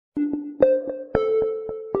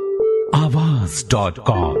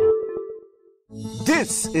Aawaz.com.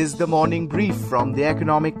 This is the morning brief from the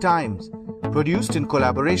Economic Times, produced in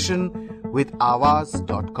collaboration with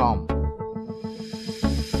Aawaz.com.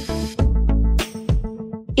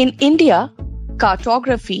 In India,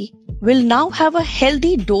 cartography will now have a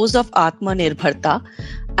healthy dose of Atmanirbharta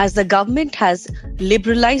as the government has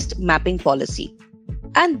liberalized mapping policy.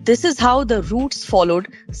 And this is how the routes followed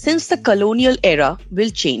since the colonial era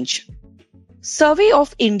will change. Survey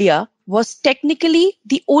of India was technically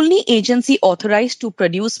the only agency authorized to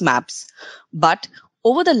produce maps. But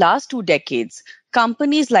over the last 2 decades,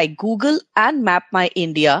 companies like Google and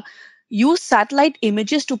MapMyIndia use satellite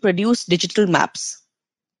images to produce digital maps.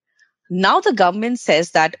 Now the government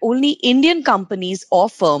says that only Indian companies or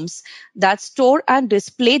firms that store and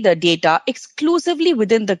display the data exclusively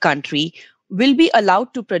within the country will be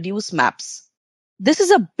allowed to produce maps. This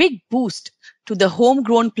is a big boost to the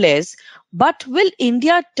homegrown players, but will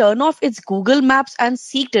India turn off its Google Maps and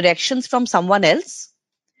seek directions from someone else?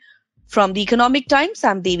 From the Economic Times,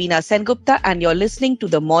 I'm Devina Sengupta and you're listening to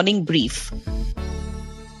the Morning Brief.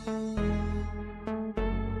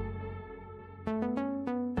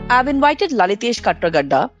 I've invited Lalitesh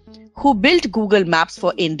Katragadda, who built Google Maps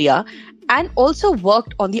for India and also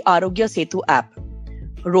worked on the Arogya Setu app.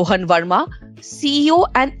 Rohan Verma, CEO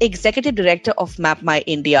and Executive Director of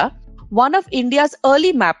MapMyIndia, one of India's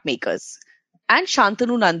early map makers. And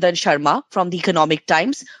Shantanu Nandan Sharma from the Economic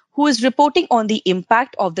Times, who is reporting on the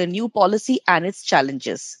impact of the new policy and its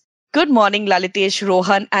challenges. Good morning, Lalitesh,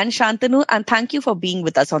 Rohan and Shantanu, and thank you for being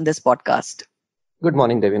with us on this podcast. Good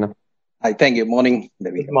morning, Devina. Hi, thank you. Morning,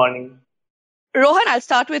 Devi. Good morning. Rohan, I'll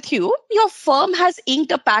start with you. Your firm has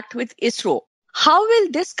inked a pact with ISRO. How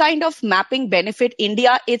will this kind of mapping benefit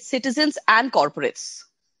India, its citizens and corporates?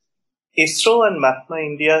 ISRO and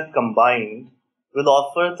MapMyIndia combined will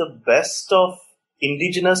offer the best of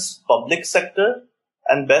indigenous public sector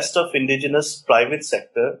and best of indigenous private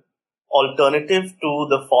sector alternative to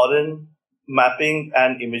the foreign mapping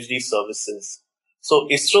and imagery services. So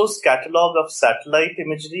ISRO's catalog of satellite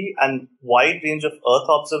imagery and wide range of Earth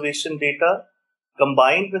observation data,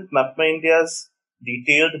 combined with MapMyIndia's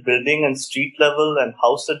detailed building and street level and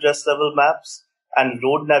house address level maps and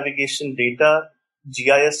road navigation data,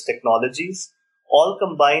 GIS technologies, all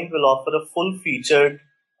combined will offer a full-featured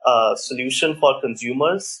solution for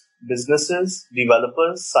consumers, businesses,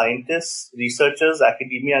 developers, scientists, researchers,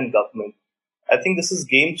 academia, and government. I think this is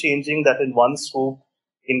game-changing that in one swoop,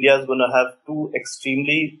 India is going to have two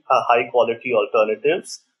extremely high-quality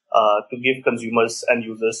alternatives to give consumers and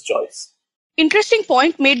users choice. Interesting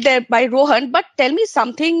point made there by Rohan, but tell me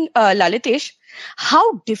something, Lalitesh.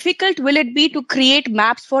 How difficult will it be to create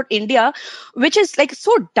maps for India, which is like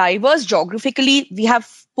so diverse geographically? We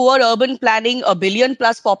have poor urban planning, a billion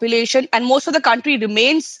plus population, and most of the country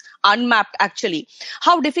remains unmapped actually.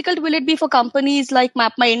 How difficult will it be for companies like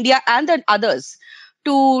MapMyIndia and then others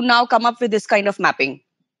to now come up with this kind of mapping?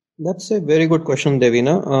 That's a very good question,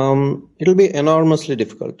 Devina. It'll be enormously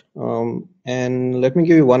difficult. And let me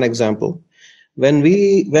give you one example.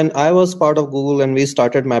 When I was part of Google and we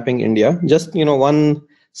started mapping India, just one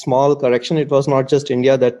small correction, it was not just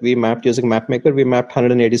India that we mapped using MapMaker, we mapped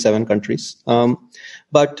 187 countries.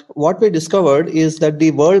 But what we discovered is that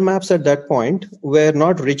the world maps at that point were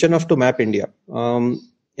not rich enough to map India.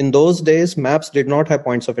 In those days, maps did not have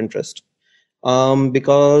points of interest.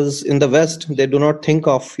 Because in the West, they do not think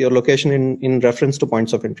of your location in reference to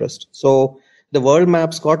points of interest. So the world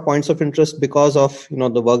maps got points of interest because of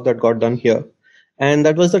the work that got done here. And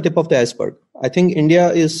that was the tip of the iceberg. I think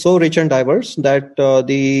India is so rich and diverse that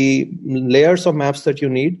the layers of maps that you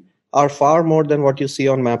need are far more than what you see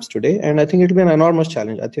on maps today. And I think it'll be an enormous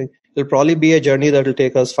challenge. I think it'll probably be a journey that will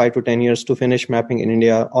take us 5 to 10 years to finish mapping in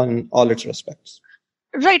India on all its respects.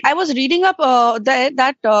 Right. I was reading up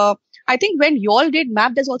that I think when you all did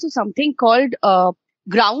map, there's also something called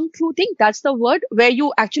ground truthing. That's the word where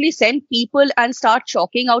you actually send people and start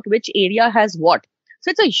chalking out which area has what. So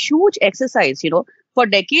it's a huge exercise, For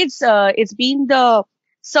decades, it's been the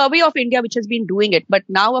Survey of India which has been doing it. But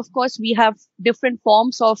now, of course, we have different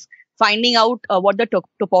forms of finding out what the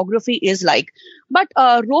topography is like. But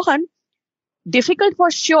Rohan, difficult for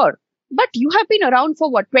sure. But you have been around for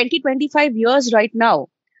 20-25 years right now.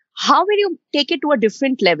 How will you take it to a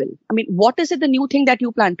different level? I mean, what is it the new thing that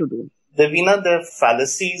you plan to do? Devina, there are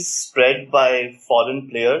fallacies spread by foreign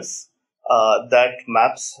players that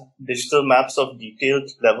digital maps of detailed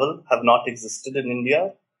level have not existed in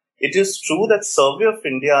India. It is true that Survey of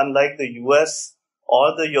India, unlike the US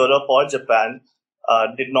or the Europe or Japan,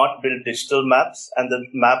 did not build digital maps, and the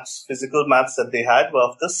physical maps that they had were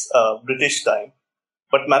of this British time.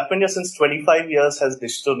 But MapMindia since 25 years has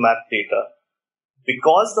digital map data.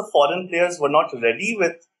 Because the foreign players were not ready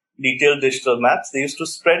with detailed digital maps, they used to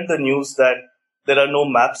spread the news that there are no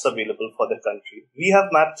maps available for the country. We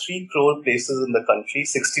have mapped 3 crore places in the country,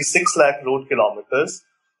 66 lakh road kilometers,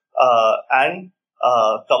 and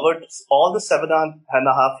covered all the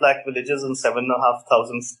 7.5 lakh villages and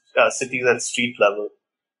 7,500 cities at street level.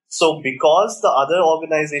 So because the other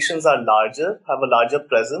organizations are larger, have a larger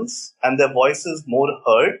presence, and their voice is more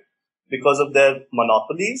heard because of their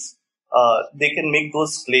monopolies, they can make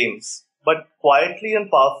those claims. But quietly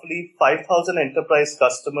and powerfully, 5,000 enterprise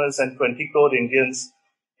customers and 20 crore Indians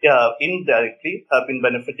indirectly have been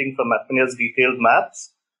benefiting from MapMindia's detailed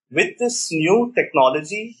maps. With this new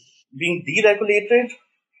technology being deregulated,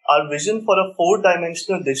 our vision for a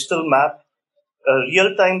 4-dimensional digital map,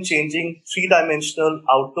 real-time changing, 3-dimensional,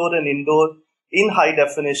 outdoor and indoor, in high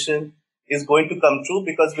definition, is going to come true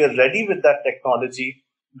because we are ready with that technology.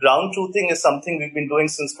 Ground truthing is something we've been doing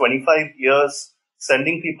since 25 years,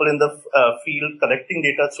 sending people in the field, collecting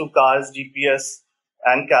data through cars, GPS,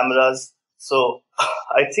 and cameras. So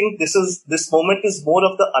I think this moment is more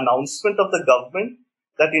of the announcement of the government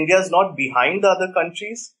that India is not behind the other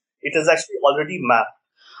countries. It is actually already mapped.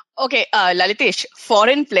 Okay, Lalitesh,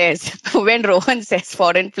 foreign players. When Rohan says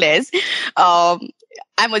foreign players, I'm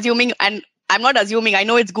assuming, and I'm not assuming, I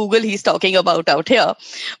know it's Google he's talking about out here.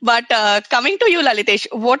 But coming to you, Lalitesh,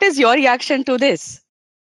 what is your reaction to this?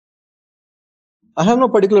 I have no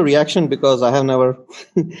particular reaction because I have never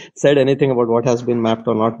said anything about what has been mapped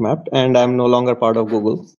or not mapped, and I'm no longer part of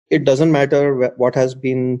Google. It doesn't matter what has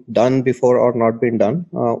been done before or not been done.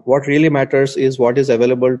 What really matters is what is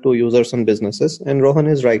available to users and businesses. And Rohan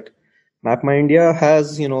is right. MapMyIndia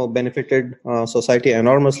has, benefited society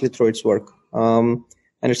enormously through its work. And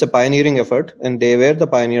it's a pioneering effort, and they were the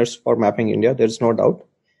pioneers for mapping India. There's no doubt.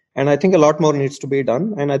 And I think a lot more needs to be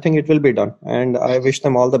done, and I think it will be done. And I wish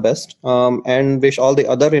them all the best, and wish all the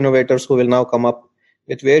other innovators who will now come up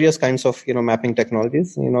with various kinds of, mapping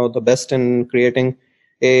technologies, the best in creating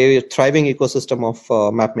a thriving ecosystem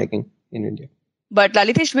of map making in India. But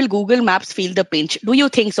Lalitesh, will Google Maps feel the pinch? Do you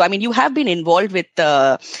think so? I mean, you have been involved with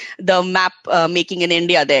the map making in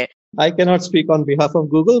India there. I cannot speak on behalf of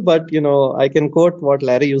Google, but, I can quote what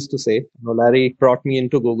Larry used to say. Larry brought me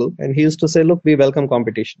into Google, and he used to say, look, we welcome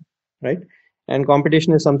competition, right? And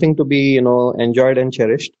competition is something to be, enjoyed and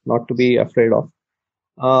cherished, not to be afraid of.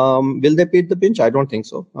 Will they feel the pinch? I don't think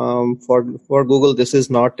so. For Google, this is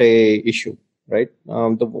not a issue, right?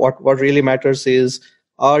 What really matters is,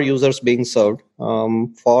 are users being served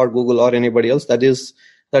for Google or anybody else? That is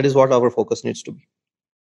what our focus needs to be.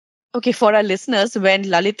 Okay, for our listeners, when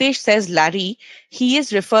Lalitesh says Larry, he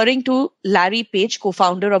is referring to Larry Page,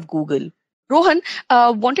 co-founder of Google. Rohan,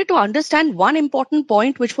 wanted to understand one important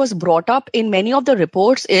point which was brought up in many of the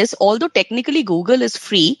reports is, although technically Google is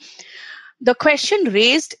free, the question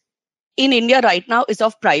raised in India right now is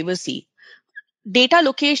of privacy. Data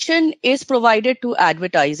location is provided to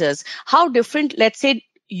advertisers. How different, let's say,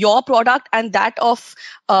 your product and that of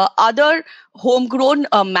other homegrown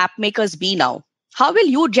map makers be now? How will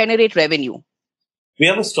you generate revenue? We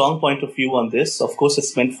have a strong point of view on this. Of course,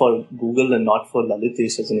 it's meant for Google and not for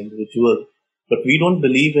Lalitesh as an individual. But we don't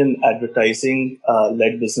believe in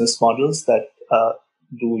advertising-led business models that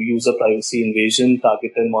do user privacy invasion,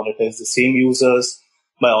 target and monetize the same users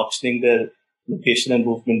by auctioning their location and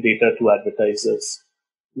movement data to advertisers.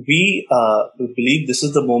 We believe this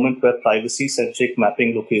is the moment where privacy-centric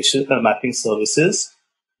mapping services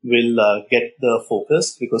will get the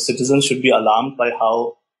focus, because citizens should be alarmed by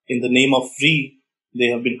how, in the name of free, they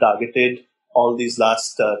have been targeted all these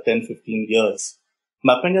last 10, 15 years.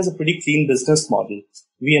 MapMindia is a pretty clean business model.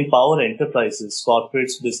 We empower enterprises,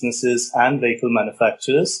 corporates, businesses, and vehicle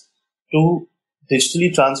manufacturers to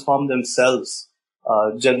digitally transform themselves,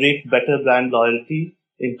 generate better brand loyalty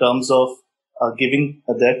in terms of giving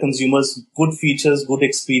their consumers good features, good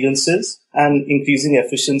experiences, and increasing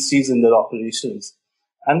efficiencies in their operations.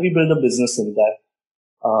 And we build a business in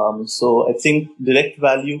that. So I think direct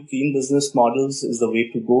value, clean business models is the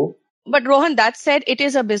way to go. But Rohan, that said, it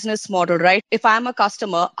is a business model, right? If I'm a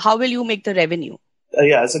customer, how will you make the revenue?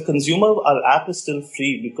 As a consumer, our app is still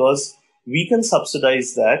free because we can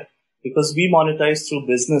subsidize that, because we monetize through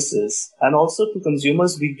businesses. And also to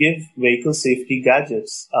consumers, we give vehicle safety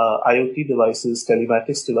gadgets, IoT devices,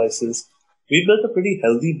 telematics devices. We built a pretty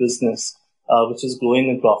healthy business, which is growing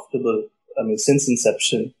and profitable, since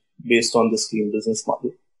inception, based on this clean business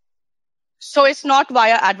model. So it's not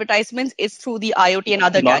via advertisements, it's through the IoT and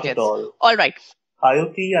other gadgets. Not at all. All right.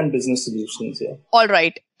 IoT and business solutions, yeah. All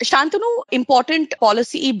right. Shantanu, important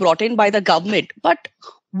policy brought in by the government. But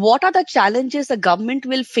what are the challenges the government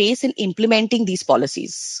will face in implementing these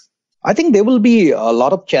policies? I think there will be a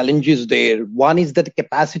lot of challenges there. One is that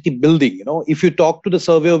capacity building. If you talk to the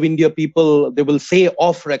Survey of India people, they will say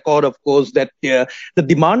off record, of course, that the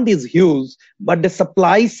demand is huge, but the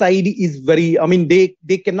supply side is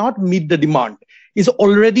they cannot meet the demand.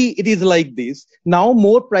 It is like this. Now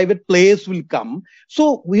more private players will come.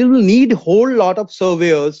 So we will need whole lot of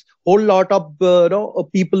surveyors, whole lot of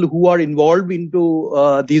people who are involved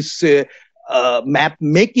into this map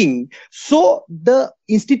making. So the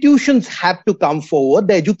institutions have to come forward.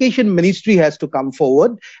 The education ministry has to come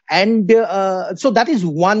forward. And so that is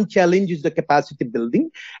one challenge, is the capacity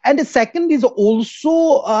building. And the second is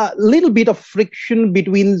also a little bit of friction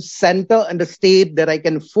between center and the state that I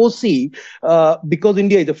can foresee, because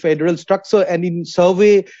India is a federal structure, and in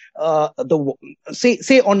survey,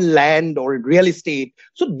 say on land or real estate.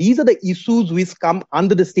 So these are the issues which come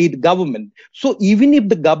under the state government. So even if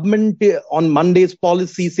the government on Monday's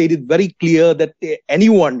policy said it very clear that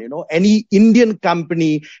anyone, any Indian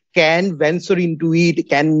company can venture into it,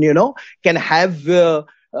 can have,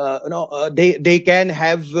 they can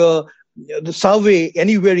have the survey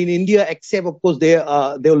anywhere in India, except of course there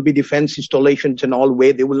will be defense installations and all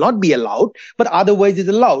where they will not be allowed, but otherwise it's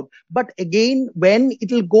allowed. But again, when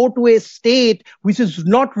it will go to a state which is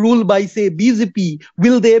not ruled by, say, BJP,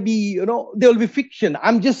 will there be, there will be fiction.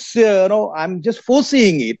 I'm just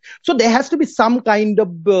foreseeing it. So there has to be some kind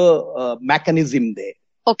of mechanism there.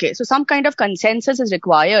 Okay, so some kind of consensus is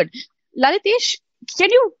required. Lalitesh,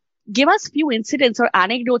 can you give us few incidents or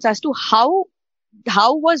anecdotes as to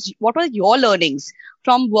what were your learnings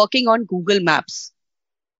from working on Google Maps?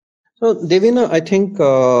 So, Devina, I think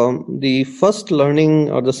the first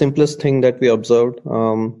learning, or the simplest thing that we observed,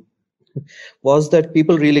 was that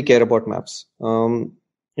people really care about maps.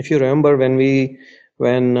 If you remember, when we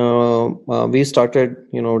started,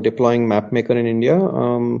 deploying MapMaker in India,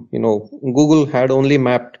 Google had only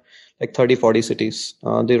mapped like 30-40 cities.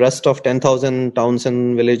 The rest of 10,000 towns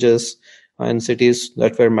and villages and cities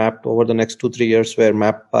that were mapped over the next 2-3 years were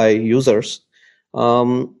mapped by users.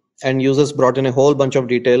 And users brought in a whole bunch of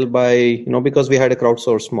detail because we had a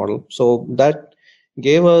crowdsourced model. So that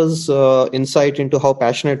gave us insight into how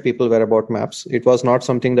passionate people were about maps. It was not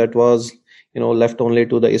something that was, left only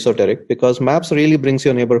to the esoteric, because maps really brings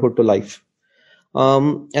your neighborhood to life.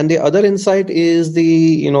 And the other insight is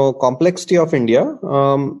the, complexity of India,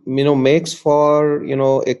 makes for,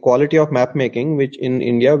 a quality of map making, which in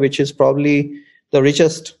India, which is probably the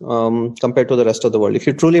richest, compared to the rest of the world. If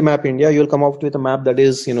you truly map India, you'll come up with a map that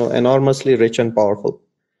is, enormously rich and powerful.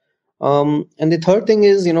 And the third thing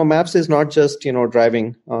is, maps is not just,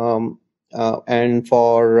 driving, and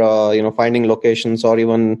for, finding locations or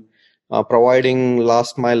even providing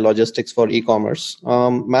last mile logistics for e-commerce.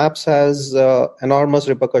 Maps has enormous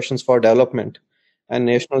repercussions for development and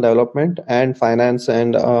national development and finance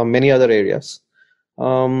and many other areas.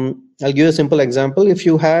 I'll give you a simple example. If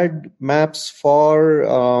you had maps for,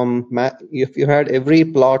 if you had every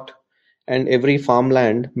plot and every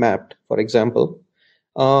farmland mapped, for example,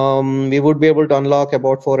 we would be able to unlock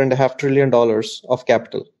about $4.5 trillion of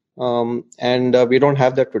capital. And we don't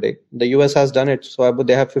have that today. The US has done it. So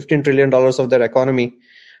they have $15 trillion of their economy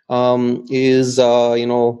is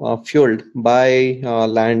fueled by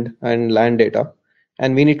land and land data.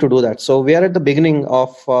 And we need to do that. So we are at the beginning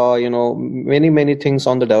of many things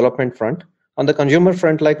on the development front. On the consumer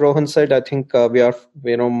front, like Rohan said, I think we are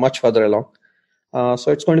much further along.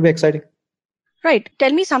 So it's going to be exciting. Right.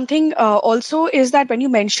 Tell me something also is that when you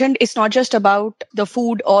mentioned it's not just about the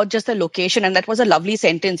food or just the location, and that was a lovely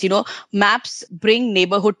sentence, maps bring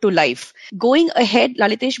neighborhood to life. Going ahead,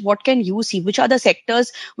 Lalitesh, what can you see? Which are the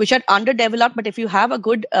sectors which are underdeveloped, but if you have a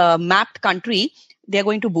good mapped country, they're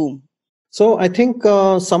going to boom? So I think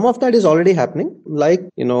some of that is already happening. Like,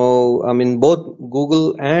 both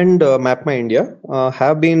Google and MapMyIndia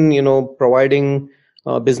have been, providing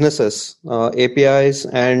businesses, APIs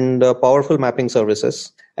and powerful mapping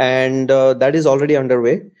services. And that is already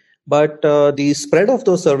underway. But the spread of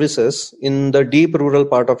those services in the deep rural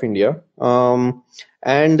part of India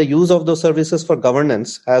and the use of those services for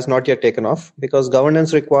governance has not yet taken off, because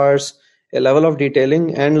governance requires a level of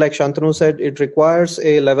detailing. And like Shantanu said, it requires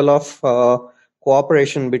a level of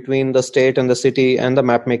cooperation between the state and the city and the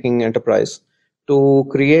map making enterprise to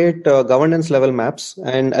create governance level maps.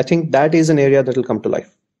 And I think that is an area that will come to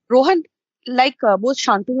life. Rohan, like both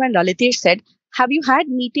Shantanu and Lalitesh said, have you had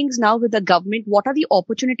meetings now with the government? What are the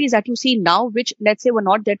opportunities that you see now, which let's say were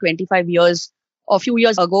not there 25 years or a few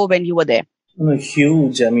years ago when you were there?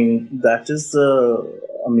 Huge. I mean, that is the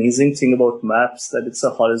amazing thing about maps, that it's a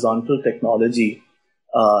horizontal technology.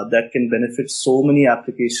 that can benefit so many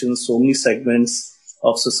applications, so many segments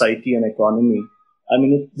of society and economy. I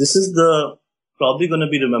mean, this is probably going to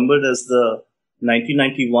be remembered as the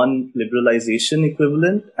 1991 liberalization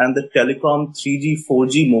equivalent and the telecom 3G,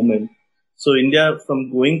 4G moment. So India,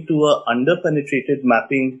 from going to a under-penetrated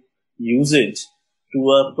mapping usage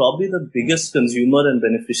to probably the biggest consumer and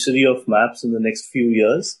beneficiary of maps in the next few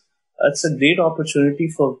years, it's a great opportunity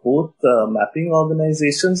for both mapping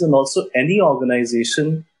organizations and also any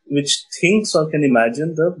organization which thinks or can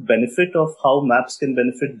imagine the benefit of how maps can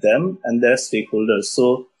benefit them and their stakeholders.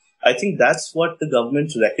 So I think that's what the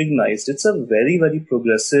government recognized. It's a very, very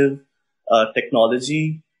progressive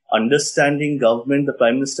technology, understanding government. The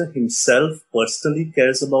Prime Minister himself personally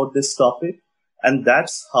cares about this topic. And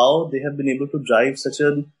that's how they have been able to drive such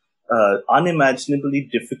an unimaginably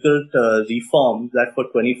difficult reform that for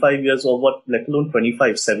 25 years or let alone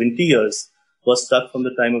 70 years was stuck from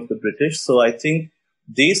the time of the British. So I think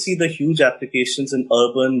they see the huge applications in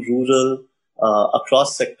urban, rural,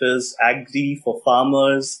 across sectors, agri for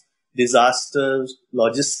farmers, disasters,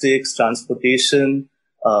 logistics, transportation,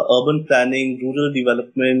 urban planning, rural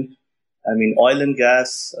development, oil and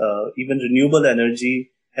gas, even renewable energy,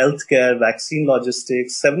 healthcare, vaccine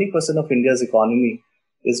logistics. 70% of India's economy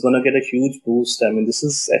is going to get a huge boost. This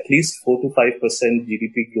is at least 4 to 5%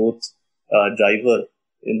 GDP growth driver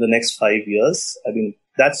in the next 5 years.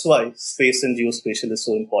 That's why space and geospatial is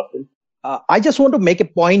so important. I just want to make a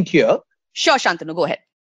point here. Sure, Shantanu, go ahead.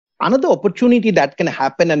 Another opportunity that can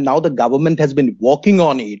happen, and now the government has been working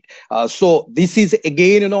on it. So this is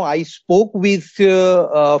again, I spoke with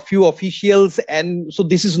a few officials, and so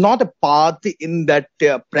this is not a part in that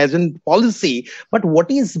present policy. But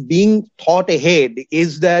what is being thought ahead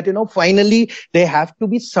is that, finally there have to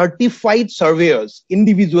be certified surveyors,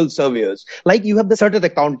 individual surveyors. Like you have the certain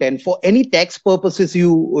accountant for any tax purposes,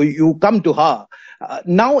 you come to her.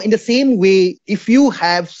 Now, in the same way, if you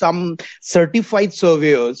have some certified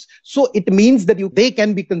surveyors, so it means that they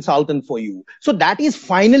can be consultant for you. So that is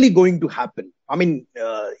finally going to happen.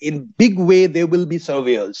 In big way, there will be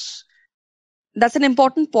surveyors. That's an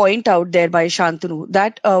important point out there by Shantanu,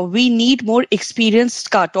 that we need more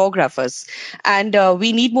experienced cartographers and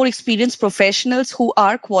we need more experienced professionals who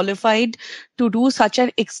are qualified to do such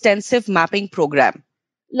an extensive mapping program.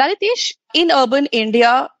 Lalitesh, in urban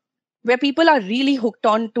India, where people are really hooked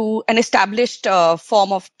on to an established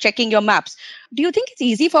form of checking your maps, do you think it's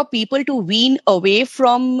easy for people to wean away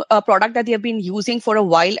from a product that they have been using for a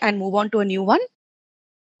while and move on to a new one?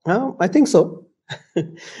 I think so.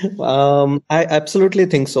 I absolutely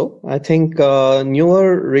think so. I think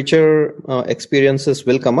newer, richer experiences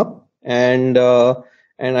will come up. And the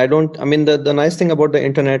nice thing about the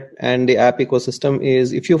internet and the app ecosystem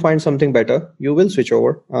is if you find something better, you will switch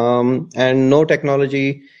over. And no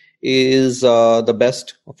technology is the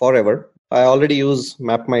best forever. I already use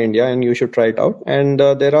Map My India and you should try it out. And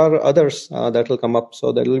there are others that will come up.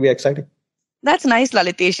 So that will be exciting. That's nice,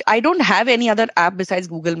 Lalitesh. I don't have any other app besides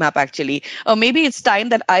Google Map, actually. Maybe it's time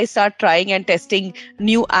that I start trying and testing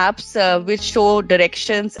new apps which show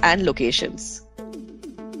directions and locations.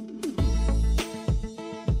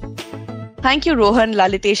 Thank you, Rohan,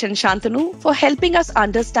 Lalitesh and Shantanu, for helping us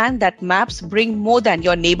understand that maps bring more than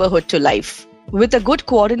your neighborhood to life. With a good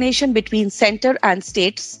coordination between center and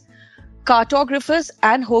states, cartographers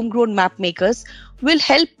and homegrown map makers will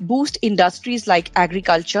help boost industries like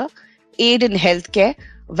agriculture, aid in healthcare,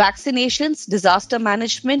 vaccinations, disaster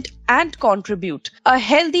management, and contribute a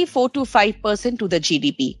healthy 4 to 5% to the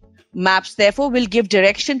GDP. Maps, therefore, will give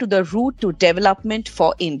direction to the route to development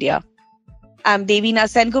for India. I'm Devina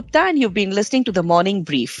Sengupta, and you've been listening to The Morning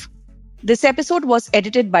Brief. This episode was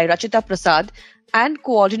edited by Rachita Prasad and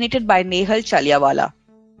coordinated by Nehal Chaliawala.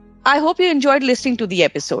 I hope you enjoyed listening to the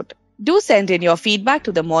episode. Do send in your feedback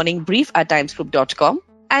to themorningbrief@timesgroup.com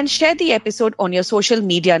and share the episode on your social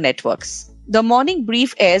media networks. The Morning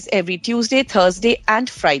Brief airs every Tuesday, Thursday, and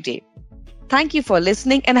Friday. Thank you for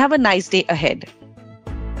listening and have a nice day ahead.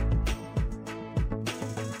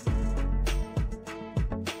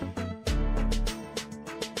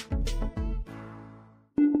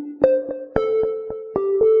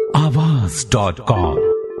 Awaaz.com